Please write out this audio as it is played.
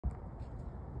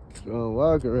So I'm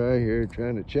walking around here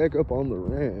trying to check up on the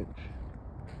ranch.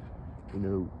 You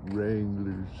know,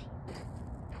 Wranglers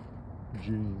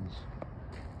jeans,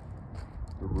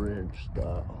 the ranch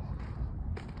style.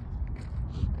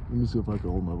 Let me see if I can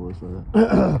hold my voice like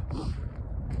that.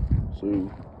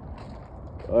 So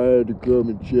I had to come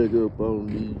and check up on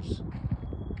these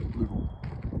little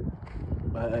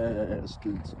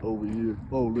bastards over here.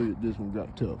 Oh, look at this one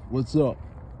got tough. What's up?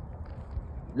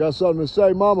 You got something to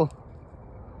say, mama?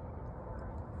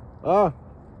 Huh?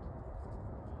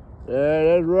 Yeah,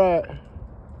 that's right.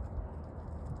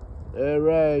 That's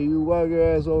right. You walk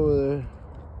your ass over there.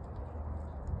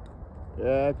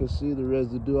 Yeah, I can see the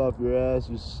residue off your ass,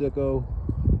 you sicko.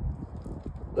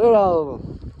 Look at all of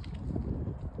them.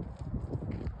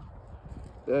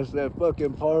 That's that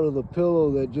fucking part of the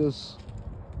pillow that just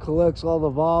collects all the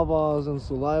va-vas and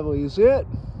saliva. You see it?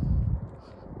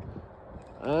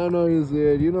 I know you see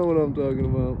it. You know what I'm talking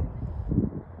about.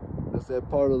 That's that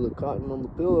part of the cotton on the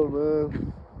pillow,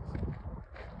 man.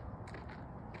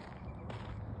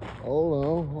 Hold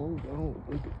on.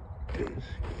 Look at this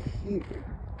here.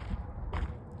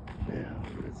 Now,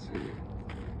 let's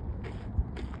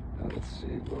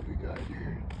see what we got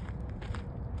here.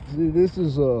 See, this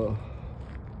is a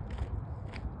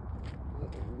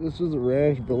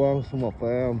ranch, belongs to my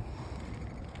fam.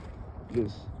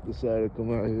 Just decided to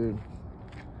come out here and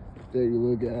take a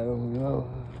look at them, you know.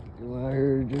 Come out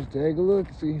here and just take a look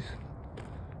at these.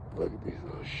 Look at these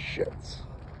little shits.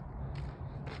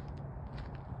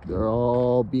 They're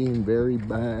all being very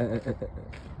bad.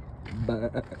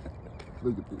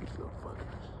 Look at these little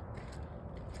fuckers.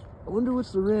 I wonder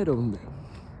what's the red on them.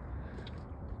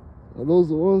 Are those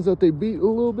the ones that they beat a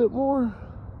little bit more?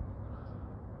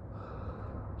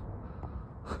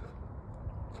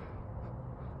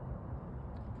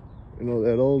 You know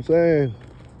that old saying,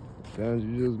 sometimes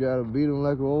you just gotta beat them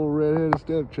like an old redheaded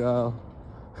stepchild.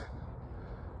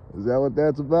 Is that what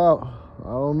that's about? I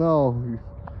don't know.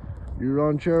 You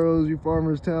rancheros, you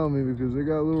farmers tell me, because they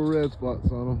got little red spots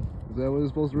on them. Is that what it's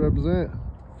supposed to represent?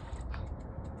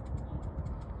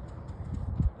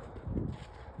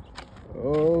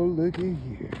 Oh, looky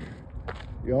here.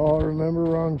 Y'all remember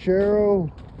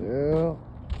Ranchero? Yeah.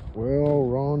 Well,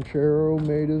 Ranchero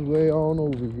made his way on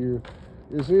over here.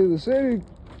 You see, the city,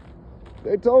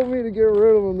 they told me to get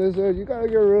rid of him. They said, you gotta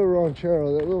get rid of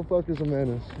Ranchero. That little fucker's a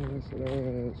menace. And I said, all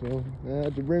right. So I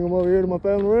had to bring him over here to my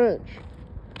family ranch.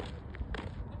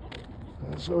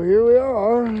 And so here we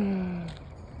are.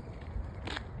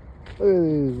 Look at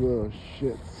these little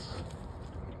shits.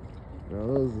 Now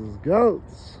those is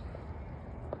goats.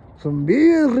 Some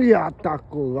birria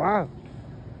tacos, ¿ah?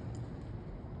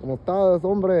 ¿Cómo estás,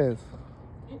 hombres?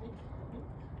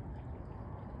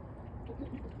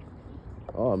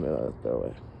 Oh, mira, este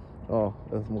güey. Oh,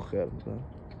 es mujer, ¿no?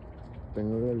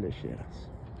 Tengo de lecheras.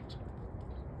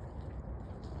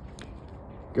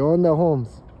 ¿Qué onda,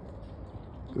 Holmes?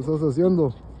 ¿Qué estás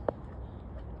haciendo?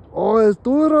 Oh, es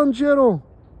tú, ranchero.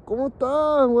 ¿Cómo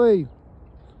estás, güey?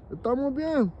 ¿Estamos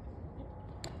bien?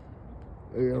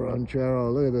 Hey, ranchero,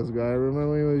 look at this guy. I remember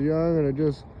when he was young and I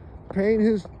just paint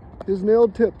his nail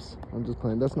tips. I'm just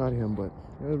playing. That's not him, but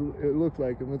it looks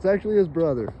like him. It's actually his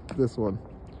brother, this one.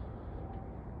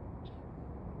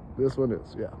 This one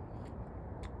is, yeah.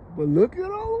 But look at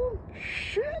all of them.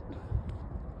 Shit.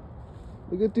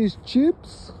 Look at these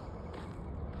chips.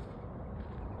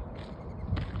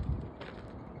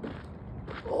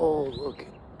 Oh, look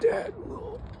at that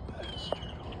little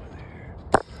bastard over there.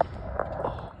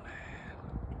 Oh, man.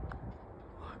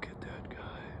 Look at that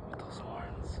guy with those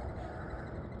horns.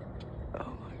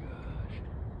 Oh, my gosh.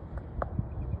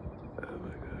 Oh,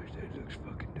 my gosh. That looks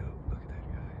fucking dope. Look at that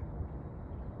guy.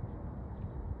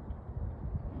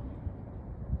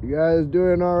 You guys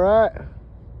doing all right?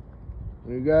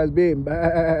 You guys being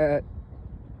bad?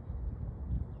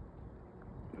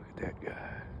 Look at that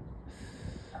guy.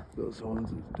 Those horns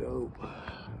is dope.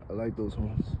 I like those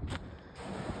horns.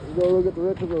 Let's go look at the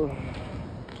rest of the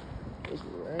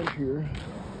ranch here.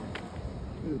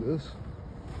 Look at this.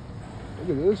 Look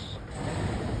at this.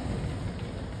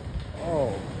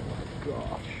 Oh my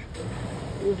gosh.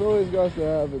 This always got to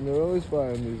happen. They're always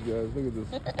finding these guys. Look at this.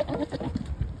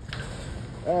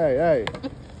 Hey.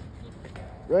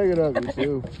 Break it up, you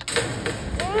two.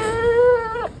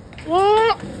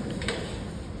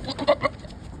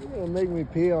 You're gonna make me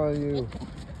pee on you.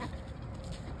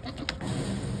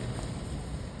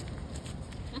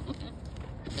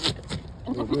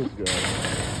 Look at this guy.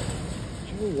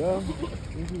 Cheers, yo.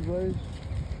 This is place.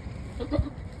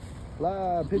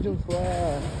 Fly, pigeons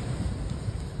fly.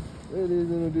 Look at these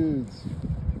little dudes.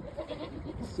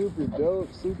 Super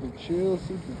dope, super chill,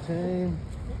 super tame.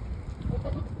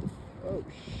 Oh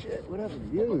shit, what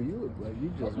happened to you? You look like you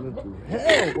just went through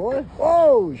hell, boy.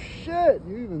 Oh shit,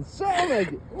 you even sound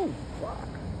like it. Oh fuck.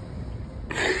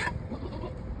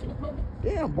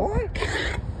 Damn, boy.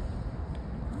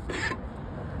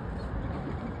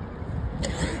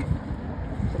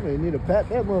 Somebody need to pat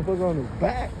that motherfucker on his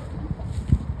back.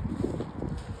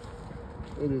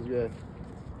 Look at this guy.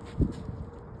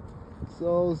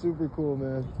 So super cool,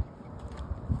 man.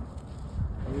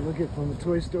 I mean, look at from the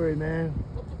Toy Story, man.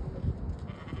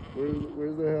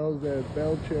 Where's the hell is that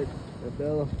Belle chick? That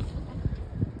Bella.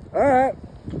 Alright.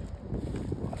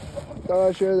 Thought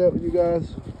I'd share that with you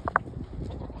guys.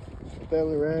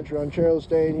 Family Ranch, Ranchero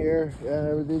staying here. Yeah,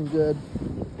 everything's good.